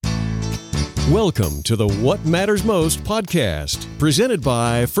Welcome to the What Matters Most podcast, presented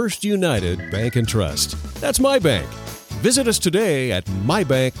by First United Bank and Trust. That's my bank. Visit us today at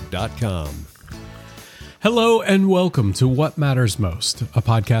mybank.com. Hello and welcome to What Matters Most, a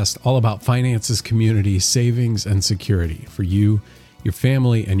podcast all about finances, community, savings, and security for you, your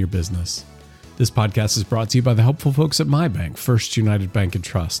family, and your business. This podcast is brought to you by the helpful folks at my bank, First United Bank and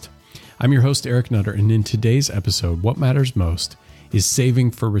Trust. I'm your host, Eric Nutter, and in today's episode, What Matters Most is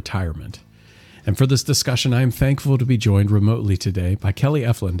saving for retirement. And for this discussion, I am thankful to be joined remotely today by Kelly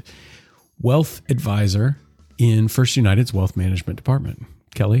Effland, Wealth Advisor in First United's Wealth Management Department.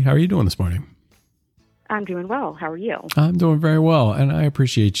 Kelly, how are you doing this morning? I'm doing well. How are you? I'm doing very well, and I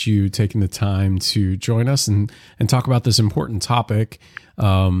appreciate you taking the time to join us and talk about this important topic.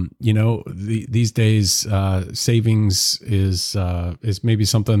 These days, savings is maybe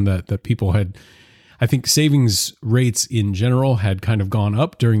something that people had. I think savings rates in general had kind of gone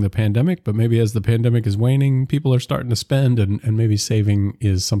up during the pandemic, but maybe as the pandemic is waning, people are starting to spend, and maybe saving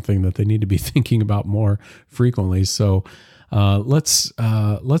is something that they need to be thinking about more frequently. So let's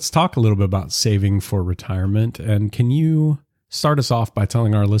talk a little bit about saving for retirement. And can you start us off by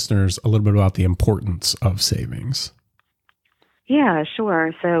telling our listeners a little bit about the importance of savings? Yeah,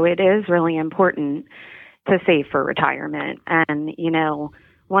 sure. So it is really important to save for retirement. And,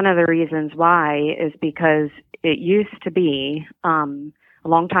 one of the reasons why is because it used to be a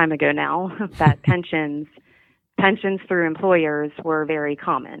long time ago now that pensions through employers were very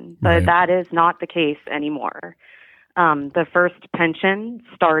common, but Right. That is not the case anymore. The first pension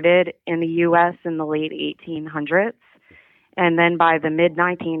started in the U.S. in the late 1800s, and then by the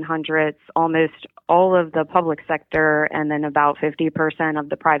mid-1900s, almost all of the public sector and then about 50% of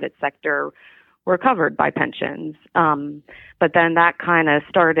the private sector were covered by pensions. But then that kind of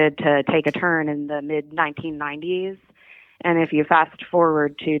started to take a turn in the mid-1990s. And if you fast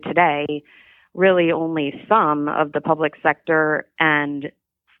forward to today, really only some of the public sector and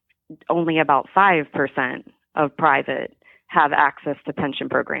only about 5% of private have access to pension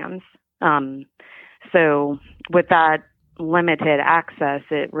programs. So with that limited access,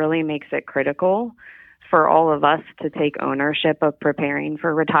 it really makes it critical for all of us to take ownership of preparing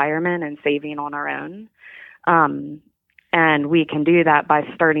for retirement and saving on our own. And we can do that by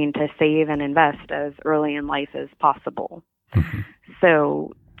starting to save and invest as early in life as possible. Mm-hmm.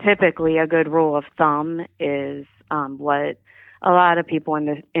 So typically a good rule of thumb is what a lot of people in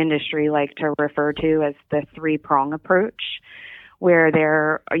the industry like to refer to as the three-prong approach, where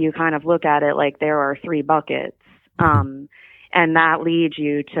you kind of look at it like there are three buckets, and that leads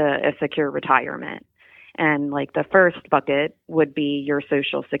you to a secure retirement. And like the first bucket would be your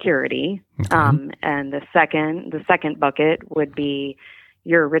Social Security, and the second bucket would be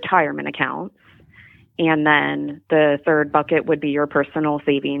your retirement accounts, and then the third bucket would be your personal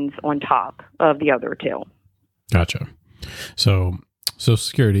savings on top of the other two. Gotcha. So Social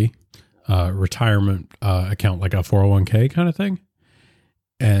Security, retirement account, like a 401k kind of thing,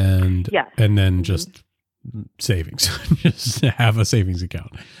 and Yes. and then just savings, just have a savings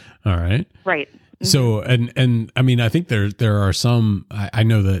account. All right. Right. So, and I mean, I think there are some, I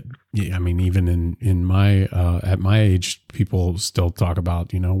know that, I mean, even in my, at my age, people still talk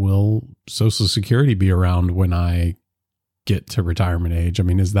about, will Social Security be around when I get to retirement age? I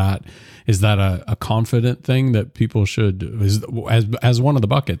mean, is that a confident thing that people should, as one of the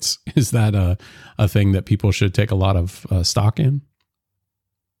buckets, is that a thing that people should take a lot of stock in?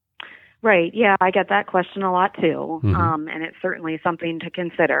 Right. Yeah, I get that question a lot too. Mm-hmm. And it's certainly something to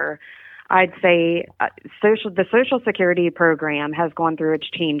consider. I'd say the Social Security program has gone through its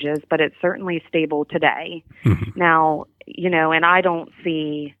changes, but it's certainly stable today. Mm-hmm. Now, and I don't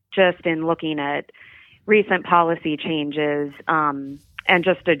see, just in looking at recent policy changes and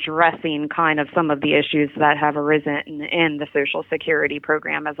just addressing kind of some of the issues that have arisen in the Social Security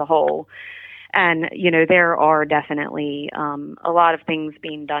program as a whole. And, there are definitely a lot of things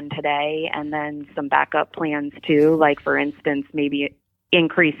being done today, and then some backup plans too, like, for instance, maybe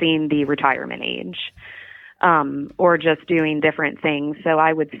increasing the retirement age, or just doing different things. So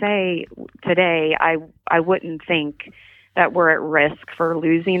I would say today, I wouldn't think that we're at risk for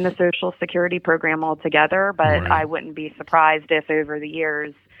losing the Social Security program altogether, but Right. I wouldn't be surprised if over the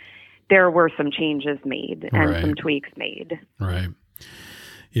years there were some changes made and Right. some tweaks made. Right.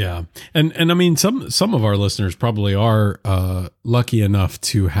 Yeah. And I mean, some of our listeners probably are lucky enough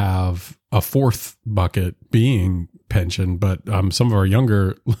to have a fourth bucket being pension, but some of our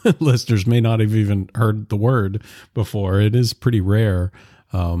younger listeners may not have even heard the word before. It is pretty rare.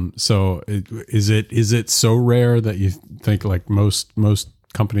 So is it so rare that you think like most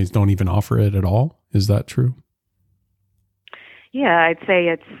companies don't even offer it at all? Is that true? Yeah, I'd say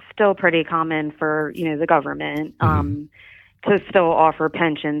it's still pretty common for, the government to still offer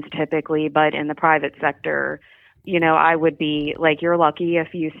pensions typically, but in the private sector, I would be like, you're lucky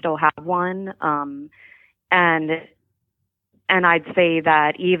if you still have one. And I'd say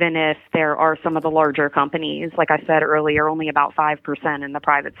that even if there are some of the larger companies, like I said earlier, only about 5% in the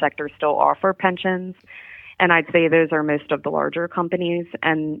private sector still offer pensions. And I'd say those are most of the larger companies.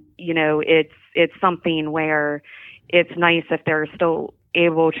 And, it's something where it's nice if they're still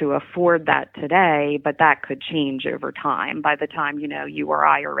able to afford that today, but that could change over time by the time, you or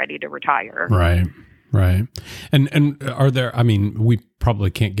I are ready to retire. Right. Right. And are there, I mean, we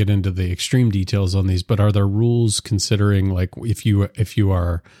probably can't get into the extreme details on these, but are there rules considering like if you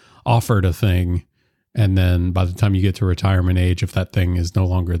are offered a thing and then by the time you get to retirement age, if that thing is no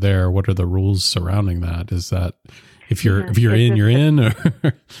longer there, what are the rules surrounding that? Is that if you're in, you're in? Or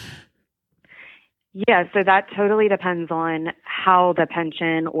Yeah, so that totally depends on how the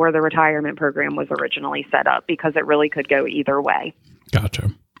pension or the retirement program was originally set up, because it really could go either way. Gotcha.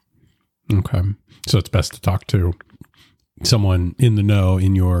 Okay. So it's best to talk to someone in the know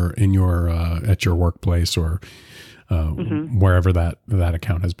in your at your workplace or wherever that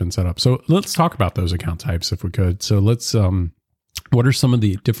account has been set up. So let's talk about those account types if we could. So let's what are some of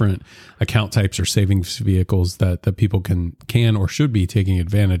the different account types or savings vehicles that people can or should be taking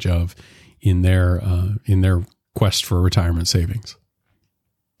advantage of in their quest for retirement savings?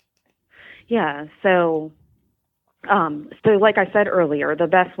 Yeah. So like I said earlier, the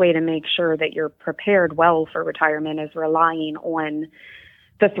best way to make sure that you're prepared well for retirement is relying on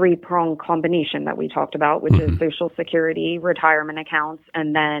the three-pronged combination that we talked about, which is Social Security, retirement accounts,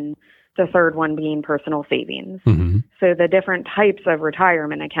 and then the third one being personal savings. So the different types of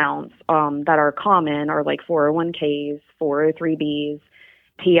retirement accounts that are common are like 401ks, 403bs,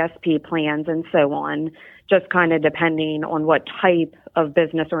 TSP plans, and so on, just kind of depending on what type of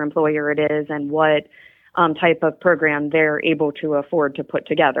business or employer it is and what type of program they're able to afford to put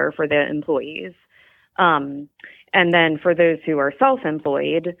together for the employees. And then for those who are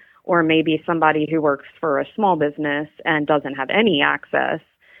self-employed, or maybe somebody who works for a small business and doesn't have any access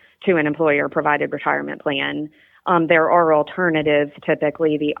to an employer-provided retirement plan, there are alternatives,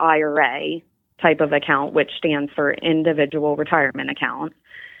 typically the IRA type of account, which stands for Individual Retirement Account.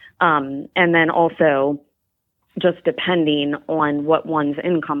 And then also, just depending on what one's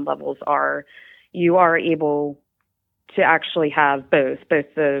income levels are, you are able to actually have both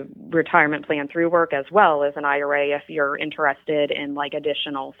the retirement plan through work as well as an IRA if you're interested in like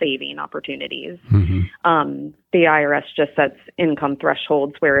additional saving opportunities. The IRS just sets income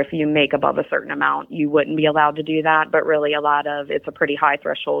thresholds where if you make above a certain amount, you wouldn't be allowed to do that. But really it's a pretty high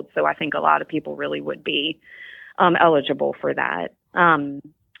threshold. So I think a lot of people really would be eligible for that. And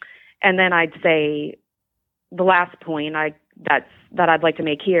then I'd say the last point that I'd like to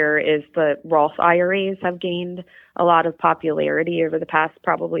make here is the Roth IRAs have gained a lot of popularity over the past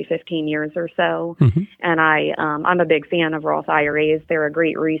probably 15 years or so. And I'm a big fan of Roth IRAs. They're a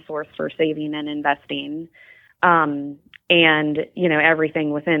great resource for saving and investing. And,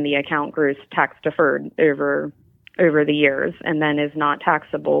 everything within the account grows tax deferred over the years and then is not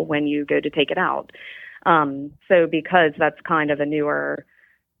taxable when you go to take it out. So because that's kind of a newer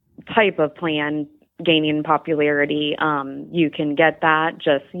type of plan gaining popularity, you can get that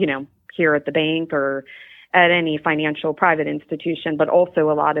just, here at the bank or at any financial private institution, but also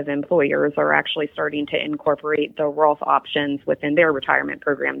a lot of employers are actually starting to incorporate the Roth options within their retirement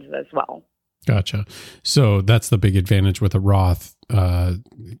programs as well. Gotcha. So that's the big advantage with a Roth,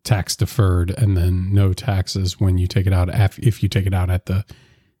 tax deferred and then no taxes when you take it out, if you take it out at the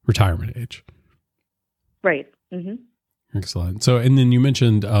retirement age. Right. Excellent. So, and then you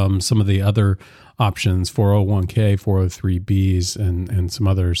mentioned some of the other options, 401k, 403bs, and some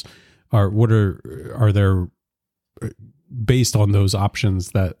others. Are there based on those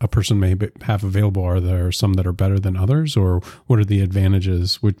options that a person may have available? Are there some that are better than others, or what are the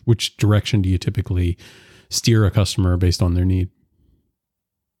advantages? Which direction do you typically steer a customer based on their need?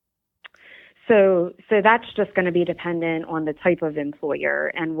 So that's just going to be dependent on the type of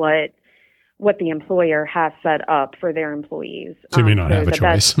employer and what the employer has set up for their employees. So you may not have a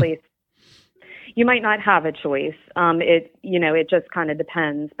choice. You might not have a choice. It just kind of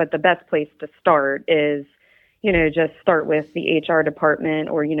depends. But the best place to start is, just start with the HR department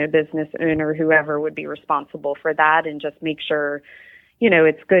or, business owner, whoever would be responsible for that, and just make sure,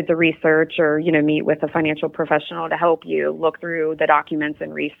 it's good to research or, meet with a financial professional to help you look through the documents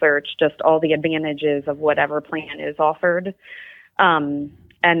and research just all the advantages of whatever plan is offered.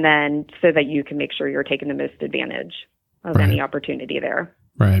 And then so that you can make sure you're taking the most advantage of any opportunity there.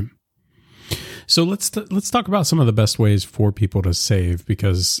 Right. So let's talk about some of the best ways for people to save,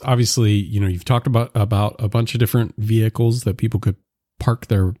 because obviously, you've talked about a bunch of different vehicles that people could park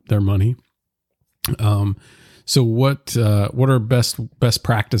their money. So what are best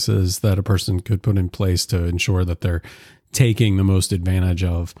practices that a person could put in place to ensure that they're taking the most advantage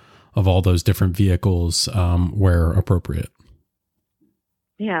of all those different vehicles where appropriate?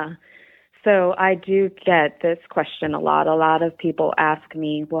 Yeah. So I do get this question a lot. A lot of people ask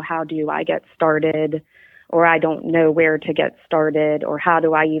me, well, how do I get started? Or I don't know where to get started, or how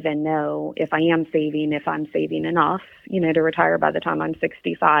do I even know if I'm saving enough, to retire by the time I'm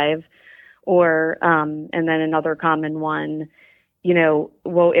 65? Or, and then another common one,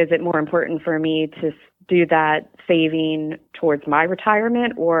 well, is it more important for me to do that saving towards my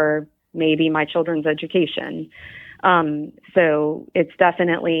retirement or maybe my children's education? So it's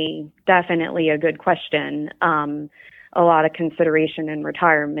definitely a good question. A lot of consideration in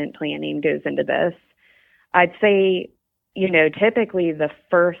retirement planning goes into this. I'd say, typically the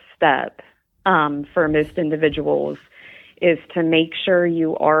first step, for most individuals is to make sure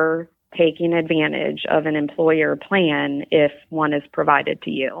you are taking advantage of an employer plan if one is provided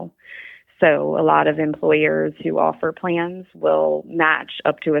to you. So a lot of employers who offer plans will match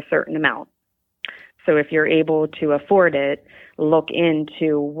up to a certain amount. So if you're able to afford it, look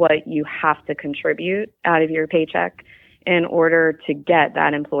into what you have to contribute out of your paycheck in order to get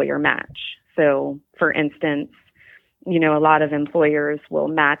that employer match. So for instance, a lot of employers will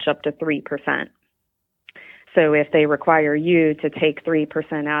match up to 3%. So if they require you to take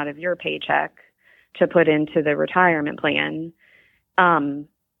 3% out of your paycheck to put into the retirement plan,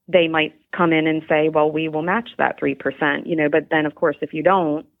 they might come in and say, well, we will match that 3%, but then of course, if you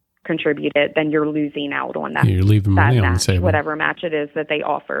don't contribute it, then you're losing out on that. You're leaving money on the table. Whatever match it is that they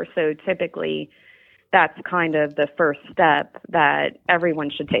offer. So typically that's kind of the first step that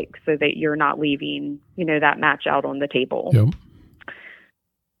everyone should take so that you're not leaving, that match out on the table. Yep.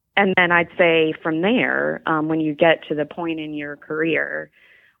 And then I'd say from there, when you get to the point in your career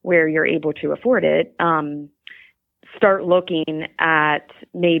where you're able to afford it, start looking at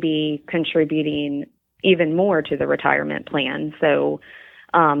maybe contributing even more to the retirement plan. So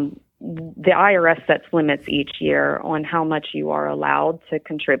the IRS sets limits each year on how much you are allowed to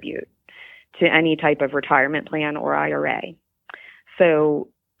contribute to any type of retirement plan or IRA. So,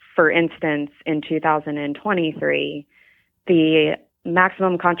 for instance, in 2023, the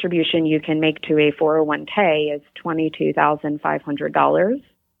maximum contribution you can make to a 401k is $22,500.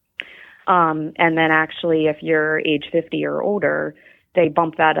 And then actually, if you're age 50 or older, they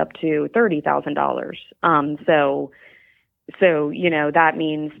bump that up to $30,000. So, that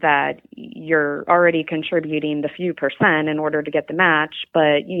means that you're already contributing the few percent in order to get the match,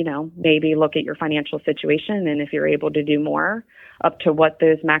 but, maybe look at your financial situation. And if you're able to do more up to what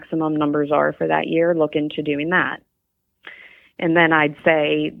those maximum numbers are for that year, look into doing that. And then I'd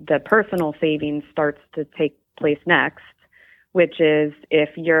say the personal savings starts to take place next, which is if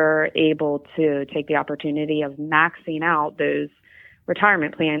you're able to take the opportunity of maxing out those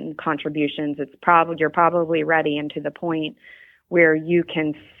retirement plan contributions, you're probably ready into the point where you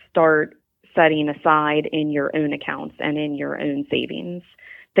can start setting aside in your own accounts and in your own savings,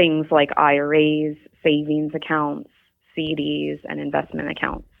 things like IRAs, savings accounts, CDs, and investment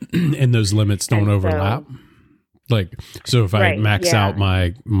accounts. And those limits don't overlap? So if I max out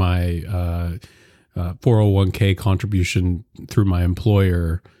my 401k contribution through my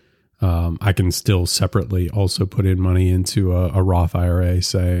employer, I can still separately also put in money into a Roth IRA,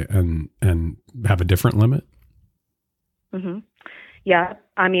 say, and have a different limit? Mm-hmm. Yeah.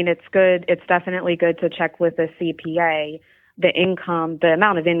 I mean, it's good. It's definitely good to check with a CPA. The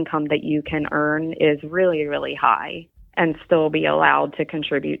amount of income that you can earn is really, really high and still be allowed to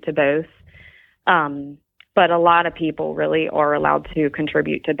contribute to both. But a lot of people really are allowed to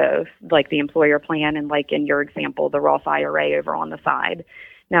contribute to both, like the employer plan and, like in your example, the Roth IRA over on the side.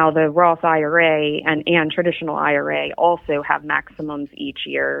 Now, the Roth IRA and traditional IRA also have maximums each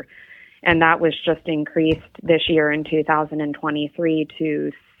year, and that was just increased this year in 2023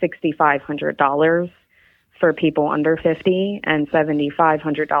 to $6,500 for people under 50 and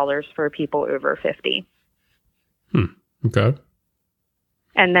 $7,500 for people over 50. Okay.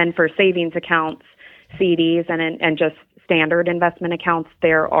 And then for savings accounts, CDs, and just standard investment accounts,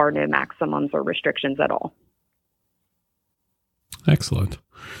 there are no maximums or restrictions at all. Excellent.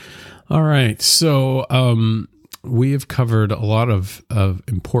 All right. So we have covered a lot of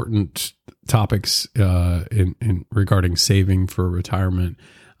important topics in regarding saving for retirement.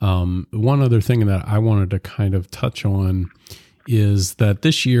 One other thing that I wanted to kind of touch on is that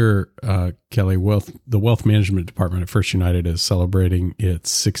this year, Kelly, the Wealth Management Department at First United is celebrating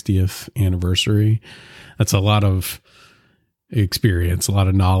its 60th anniversary. That's a lot of experience, a lot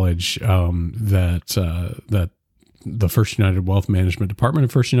of knowledge that the First United Wealth Management Department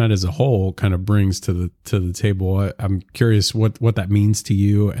and First United as a whole kind of brings to the table. I'm curious what that means to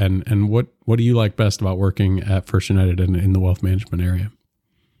you, and what do you like best about working at First United in the wealth management area?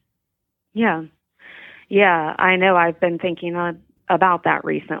 Yeah, I know. I've been thinking about that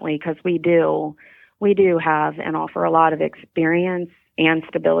recently because we do have and offer a lot of experience and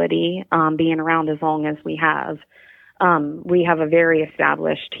stability, being around as long as we have. We have a very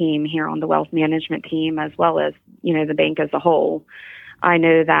established team here on the wealth management team, as well as, the bank as a whole. I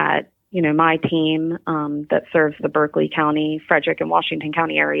know that, my team that serves the Berkeley County, Frederick, and Washington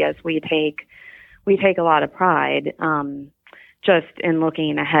County areas, we take a lot of pride just in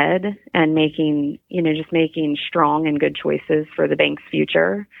looking ahead and making strong and good choices for the bank's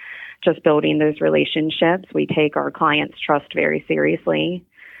future, just building those relationships. We take our clients' trust very seriously.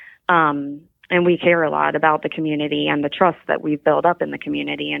 And we care a lot about the community and the trust that we've built up in the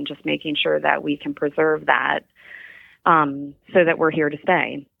community, and just making sure that we can preserve that so that we're here to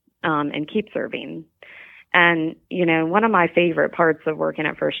stay and keep serving. And, one of my favorite parts of working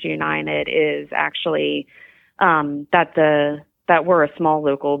at First United is actually that we're a small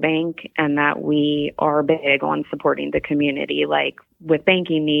local bank, and that we are big on supporting the community, like with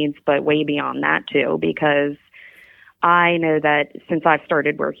banking needs, but way beyond that too, because I know that since I've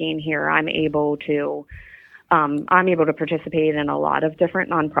started working here, I'm able to participate in a lot of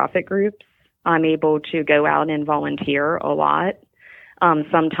different nonprofit groups. I'm able to go out and volunteer a lot.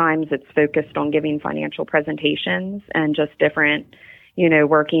 Sometimes it's focused on giving financial presentations and just different,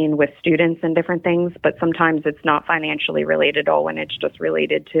 working with students and different things, but sometimes it's not financially related at all, and it's just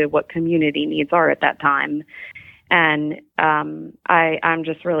related to what community needs are at that time. And I'm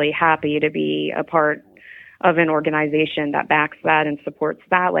just really happy to be a part of an organization that backs that and supports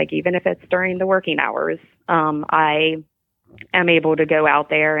that. Like, even if it's during the working hours, I am able to go out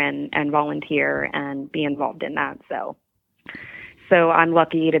there and volunteer and be involved in that. So I'm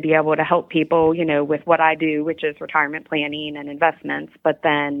lucky to be able to help people, with what I do, which is retirement planning and investments, but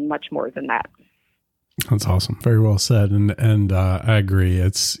then much more than that. That's awesome. Very well said. And I agree.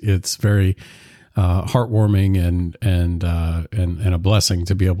 It's very heartwarming and a blessing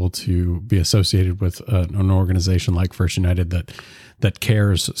to be able to be associated with an organization like First United that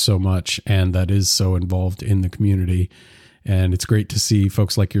cares so much and that is so involved in the community. And it's great to see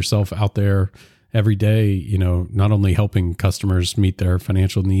folks like yourself out there every day, not only helping customers meet their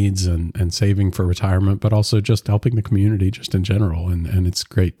financial needs and saving for retirement, but also just helping the community just in general. And it's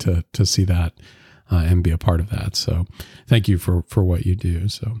great to see that and be a part of that. So thank you for what you do.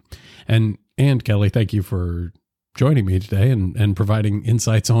 So, and Kelly, thank you for joining me today and providing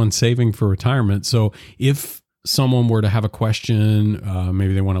insights on saving for retirement. So if someone were to have a question,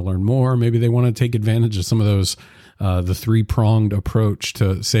 maybe they want to learn more, maybe they want to take advantage of some of those the three-pronged approach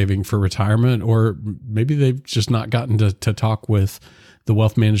to saving for retirement, or maybe they've just not gotten to talk with the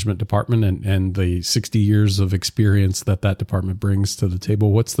wealth management department and the 60 years of experience that department brings to the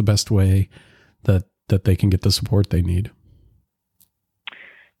table. What's the best way that they can get the support they need?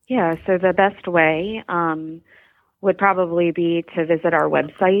 Yeah, so the best way would probably be to visit our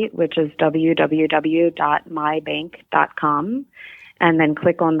website, which is www.mybank.com. And then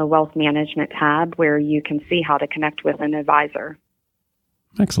click on the Wealth Management tab where you can see how to connect with an advisor.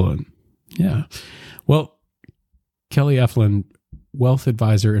 Excellent. Yeah. Well, Kelly Effland, Wealth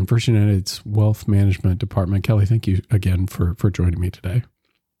Advisor in First United's Wealth Management Department. Kelly, thank you again for joining me today.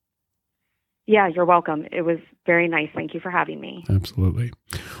 Yeah, you're welcome. It was very nice. Thank you for having me. Absolutely.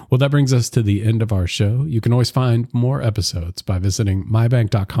 Well, that brings us to the end of our show. You can always find more episodes by visiting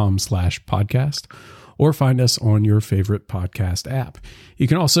mybank.com/podcast. or find us on your favorite podcast app. You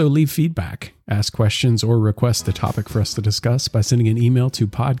can also leave feedback, ask questions, or request a topic for us to discuss by sending an email to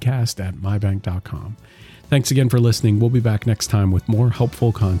podcast@mybank.com. Thanks again for listening. We'll be back next time with more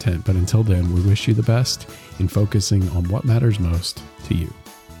helpful content, but until then, we wish you the best in focusing on what matters most to you.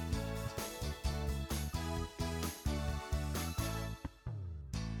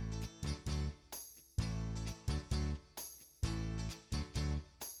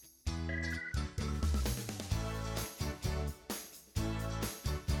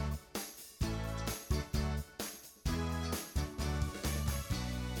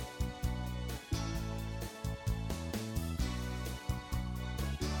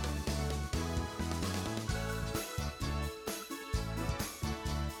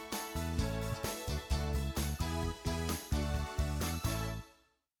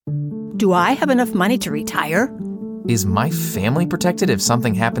 Do I have enough money to retire? Is my family protected if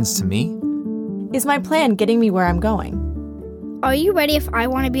something happens to me? Is my plan getting me where I'm going? Are you ready if I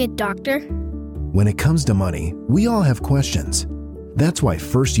want to be a doctor? When it comes to money, we all have questions. That's why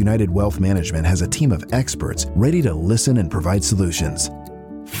First United Wealth Management has a team of experts ready to listen and provide solutions.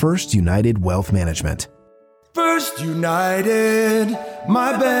 First United Wealth Management. First United,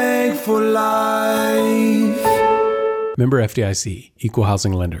 my bank for life. Member FDIC, Equal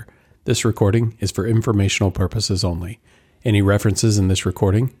Housing Lender. This recording is for informational purposes only. Any references in this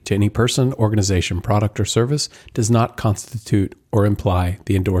recording to any person, organization, product, or service does not constitute or imply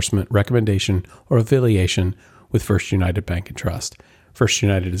the endorsement, recommendation, or affiliation with First United Bank and Trust. First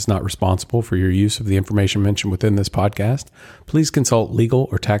United is not responsible for your use of the information mentioned within this podcast. Please consult legal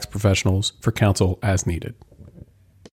or tax professionals for counsel as needed.